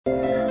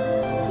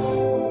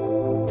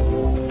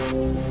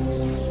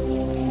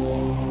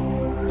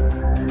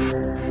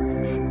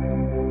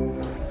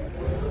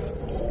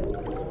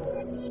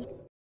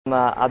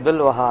Abdul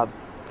Wahab.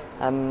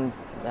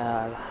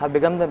 Have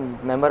become the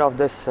member of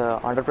this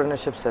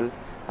entrepreneurship cell.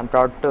 I'm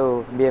proud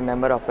to be a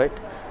member of it.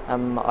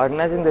 I'm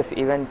organizing this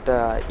event,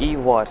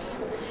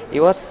 E-Wars.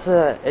 E-Wars,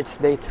 it's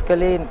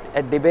basically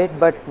a debate,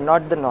 but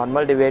not the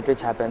normal debate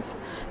which happens.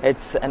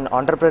 It's an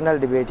entrepreneurial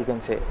debate, you can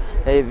say.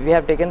 We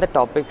have taken the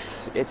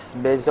topics. It's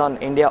based on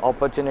India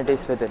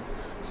opportunities within.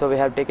 So we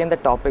have taken the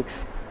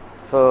topics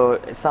for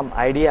some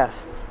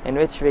ideas in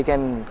which we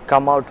can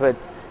come out with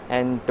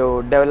and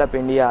to develop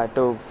India,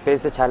 to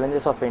face the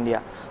challenges of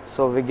India.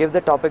 So we give the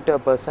topic to a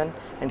person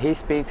and he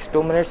speaks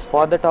 2 minutes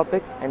for the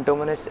topic and 2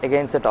 minutes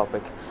against the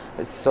topic.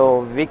 So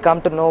we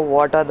come to know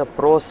what are the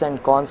pros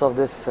and cons of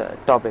this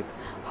topic,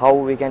 how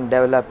we can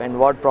develop and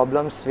what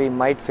problems we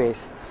might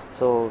face.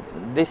 So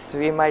this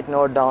we might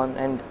note down,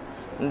 and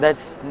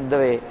that's the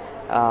way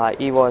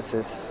EWAS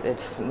is.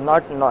 It's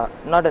not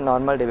a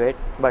normal debate,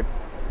 but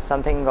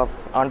something of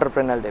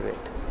entrepreneurial debate.